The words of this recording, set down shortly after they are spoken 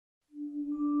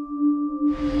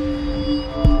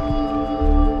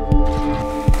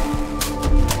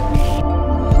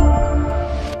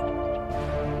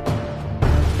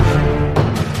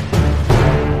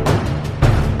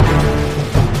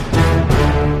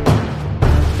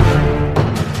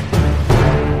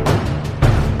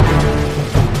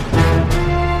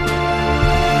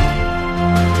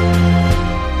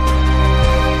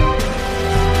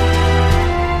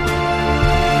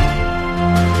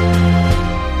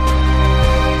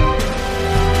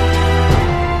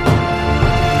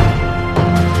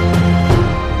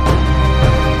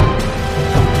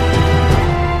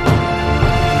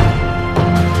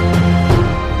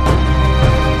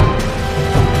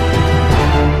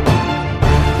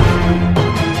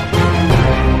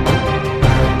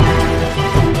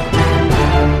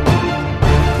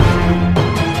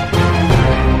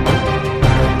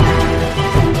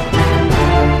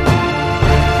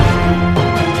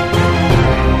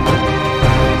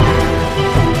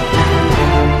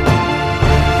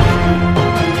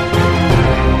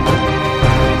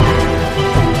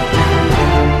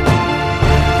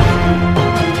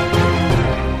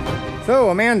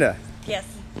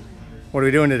What are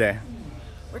we doing today?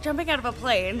 We're jumping out of a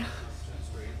plane.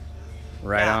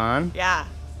 Right on. Yeah.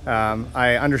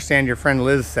 I understand your friend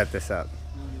Liz set this up.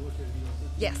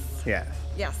 Yes. Yes.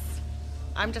 Yes.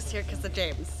 I'm just here because of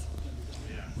James.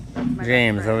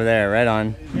 James over there, right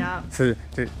on. Yeah. So,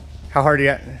 how hard do you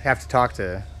have to talk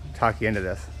you into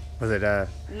this? Was it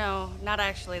No, not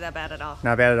actually that bad at all.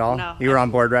 not bad at all? No. You were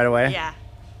on board right away? Yeah.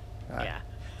 Yeah.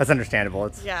 That's understandable.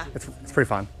 It's pretty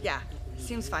fun. Yeah.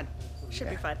 Seems fun. Should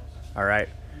be fun. All right.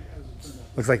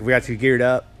 Looks like we got you geared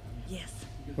up. Yes.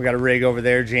 We got a rig over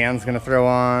there. Jan's gonna throw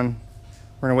on.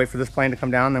 We're gonna wait for this plane to come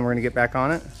down, then we're gonna get back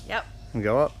on it Yep. and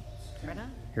go up. Right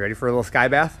on. You ready for a little sky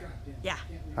bath? Yeah.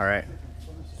 All right.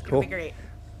 It's Cool. gonna be great.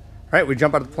 All right, we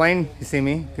jump out of the plane. You see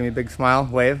me? Give me a big smile,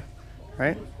 wave.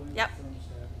 Right? Yep.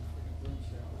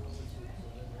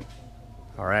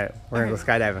 All right, we're gonna go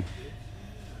skydiving.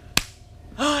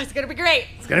 Oh, it's gonna be great.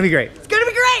 It's gonna be great. It's gonna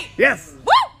be great. Yes.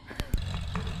 Woo!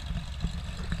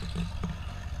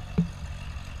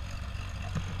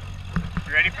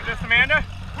 You ready for this, Amanda?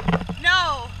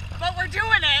 No, but we're doing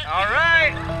it. All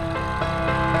right.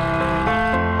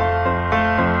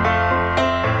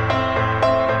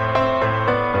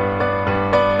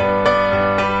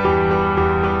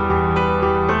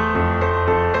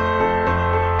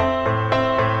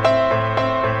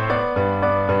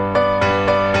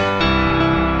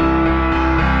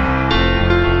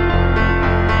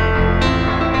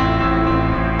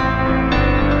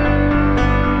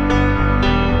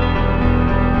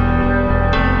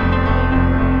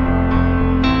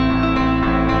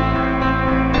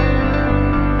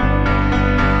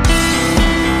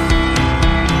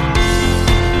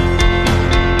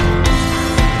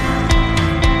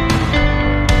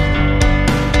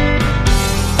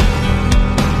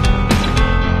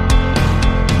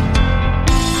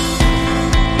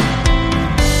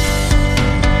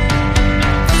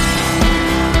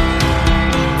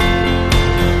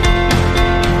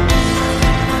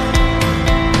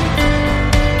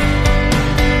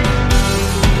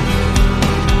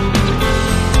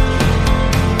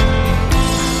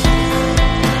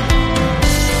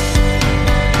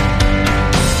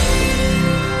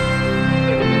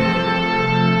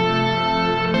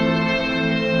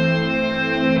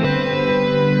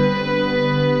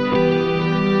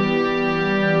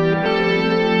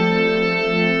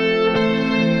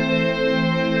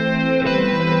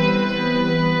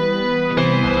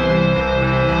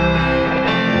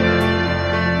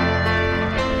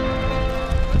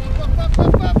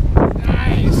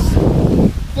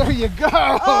 There you go!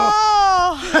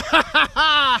 Oh!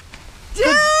 Dude!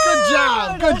 Good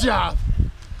job, good job.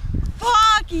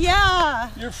 Fuck yeah!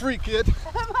 You're a free kid.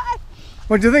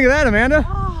 What'd you think of that, Amanda?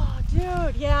 Oh,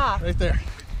 dude, yeah. Right there.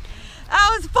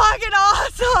 That was fucking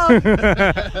awesome!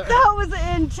 That was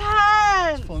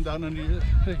intense! Pulling down under you.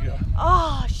 There you go.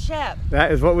 Oh, shit.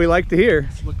 That is what we like to hear.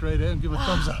 Look right in, give a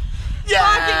thumbs up.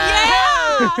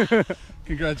 Fucking yeah!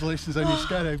 Congratulations on your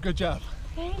skydive. Good job.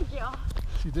 Thank you.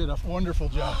 You did a wonderful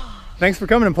job. Thanks for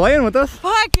coming and playing with us.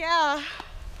 Fuck yeah!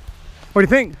 What do you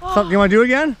think? Something you want to do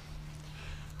again?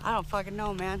 I don't fucking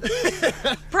know, man.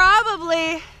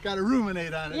 Probably. Got to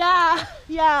ruminate on it. Yeah,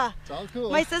 yeah. It's all cool.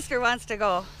 My sister wants to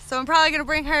go, so I'm probably gonna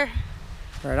bring her.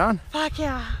 Right on. Fuck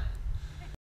yeah.